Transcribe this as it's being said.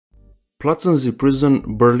Platzensee Prison,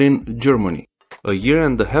 Berlin, Germany. A year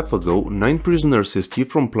and a half ago, 9 prisoners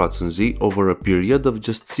escaped from Platzensee over a period of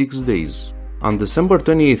just 6 days. On December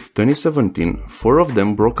 28, 2017, 4 of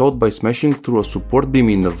them broke out by smashing through a support beam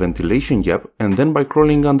in a ventilation gap and then by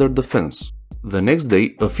crawling under the fence. The next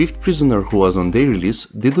day, a 5th prisoner who was on day release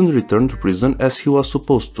didn't return to prison as he was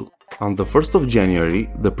supposed to. On the 1st of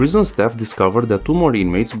January, the prison staff discovered that 2 more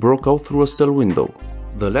inmates broke out through a cell window.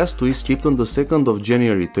 The last 2 escaped on the 2nd of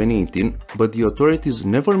January 2018, but the authorities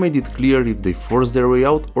never made it clear if they forced their way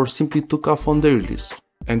out or simply took off on day release.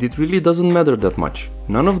 And it really doesn't matter that much.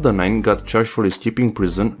 None of the 9 got charged for escaping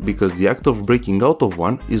prison because the act of breaking out of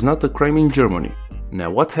one is not a crime in Germany.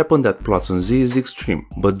 Now, what happened at Platzensee is extreme,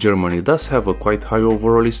 but Germany does have a quite high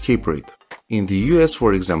overall escape rate. In the US,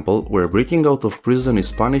 for example, where breaking out of prison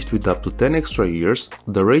is punished with up to 10 extra years,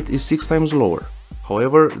 the rate is 6 times lower.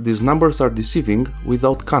 However, these numbers are deceiving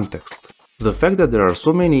without context. The fact that there are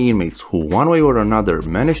so many inmates who one way or another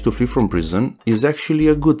manage to flee from prison is actually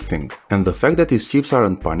a good thing, and the fact that escapes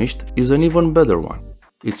aren't punished is an even better one.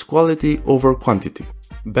 It's quality over quantity.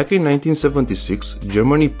 Back in 1976,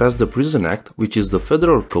 Germany passed the Prison Act, which is the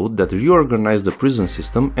federal code that reorganized the prison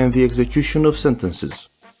system and the execution of sentences.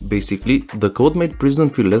 Basically, the code made prison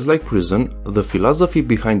feel less like prison, the philosophy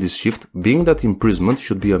behind this shift being that imprisonment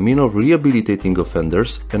should be a means of rehabilitating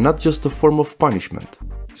offenders and not just a form of punishment.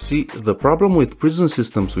 See, the problem with prison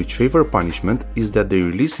systems which favor punishment is that they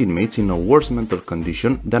release inmates in a worse mental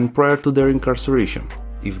condition than prior to their incarceration.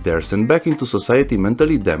 If they are sent back into society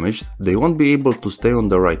mentally damaged, they won't be able to stay on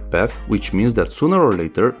the right path, which means that sooner or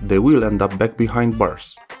later they will end up back behind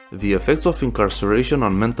bars. The effects of incarceration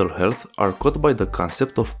on mental health are caught by the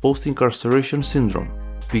concept of post-incarceration syndrome.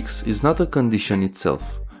 PICS is not a condition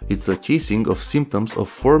itself. It's a casing of symptoms of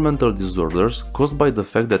 4 mental disorders caused by the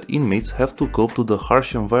fact that inmates have to cope to the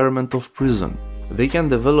harsh environment of prison. They can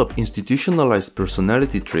develop institutionalized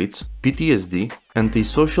personality traits, PTSD,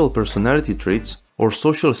 antisocial personality traits, or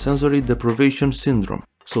social sensory deprivation syndrome.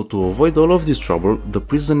 So to avoid all of this trouble, the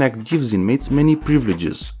Prison Act gives inmates many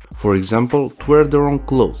privileges. For example, to wear their own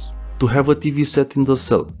clothes, to have a TV set in the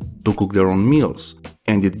cell, to cook their own meals,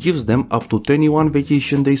 and it gives them up to 21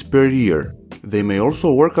 vacation days per year. They may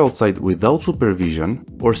also work outside without supervision,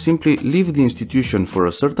 or simply leave the institution for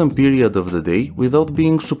a certain period of the day without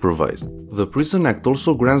being supervised. The Prison Act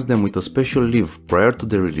also grants them with a special leave prior to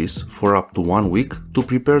their release for up to 1 week to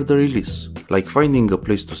prepare the release, like finding a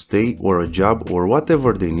place to stay or a job or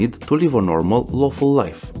whatever they need to live a normal, lawful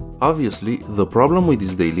life. Obviously, the problem with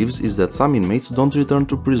these day leaves is that some inmates don't return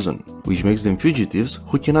to prison, which makes them fugitives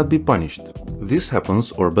who cannot be punished. This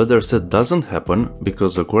happens, or better said doesn't happen,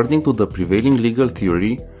 because according to the prevailing legal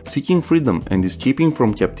theory, seeking freedom and escaping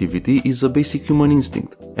from captivity is a basic human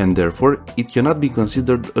instinct, and therefore it cannot be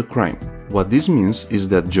considered a crime. What this means is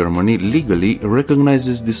that Germany legally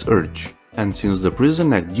recognizes this urge. And since the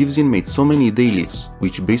Prison Act gives inmates so many day leaves,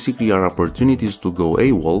 which basically are opportunities to go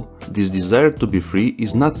AWOL, this desire to be free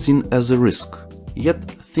is not seen as a risk. Yet,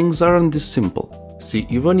 things aren't this simple. See,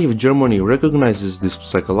 even if Germany recognizes this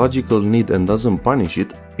psychological need and doesn't punish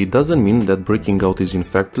it, it doesn't mean that breaking out is in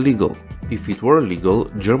fact legal. If it were legal,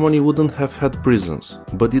 Germany wouldn't have had prisons,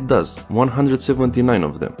 but it does, 179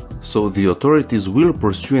 of them. So the authorities will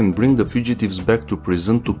pursue and bring the fugitives back to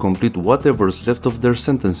prison to complete whatever's left of their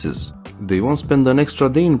sentences. They won't spend an extra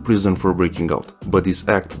day in prison for breaking out, but this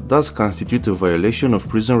act does constitute a violation of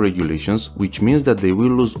prison regulations, which means that they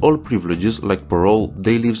will lose all privileges like parole,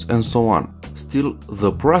 day leaves and so on. Still,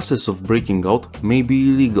 the process of breaking out may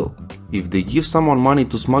be illegal. If they give someone money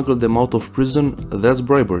to smuggle them out of prison, that's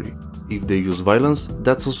bribery. If they use violence,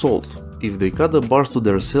 that's assault. If they cut the bars to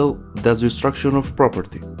their cell, that's destruction of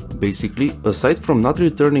property. Basically, aside from not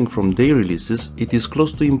returning from day releases, it is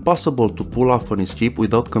close to impossible to pull off an escape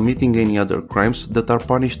without committing any other crimes that are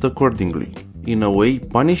punished accordingly. In a way,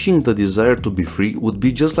 punishing the desire to be free would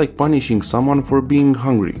be just like punishing someone for being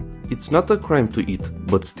hungry. It's not a crime to eat,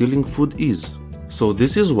 but stealing food is. So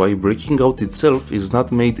this is why breaking out itself is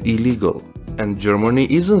not made illegal. And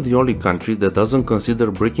Germany isn't the only country that doesn't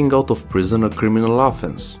consider breaking out of prison a criminal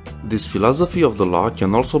offense. This philosophy of the law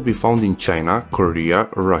can also be found in China, Korea,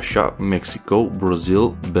 Russia, Mexico,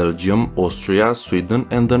 Brazil, Belgium, Austria, Sweden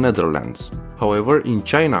and the Netherlands. However, in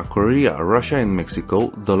China, Korea, Russia and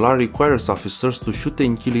Mexico, the law requires officers to shoot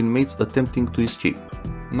and kill inmates attempting to escape.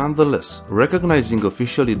 Nonetheless, recognizing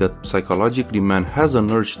officially that psychologically man has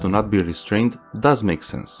an urge to not be restrained does make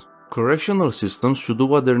sense. Correctional systems should do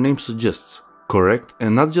what their name suggests, correct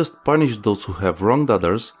and not just punish those who have wronged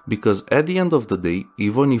others, because at the end of the day,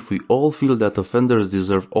 even if we all feel that offenders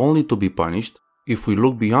deserve only to be punished, if we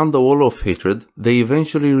look beyond the wall of hatred, they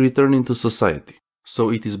eventually return into society. So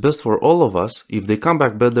it is best for all of us if they come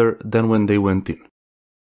back better than when they went in.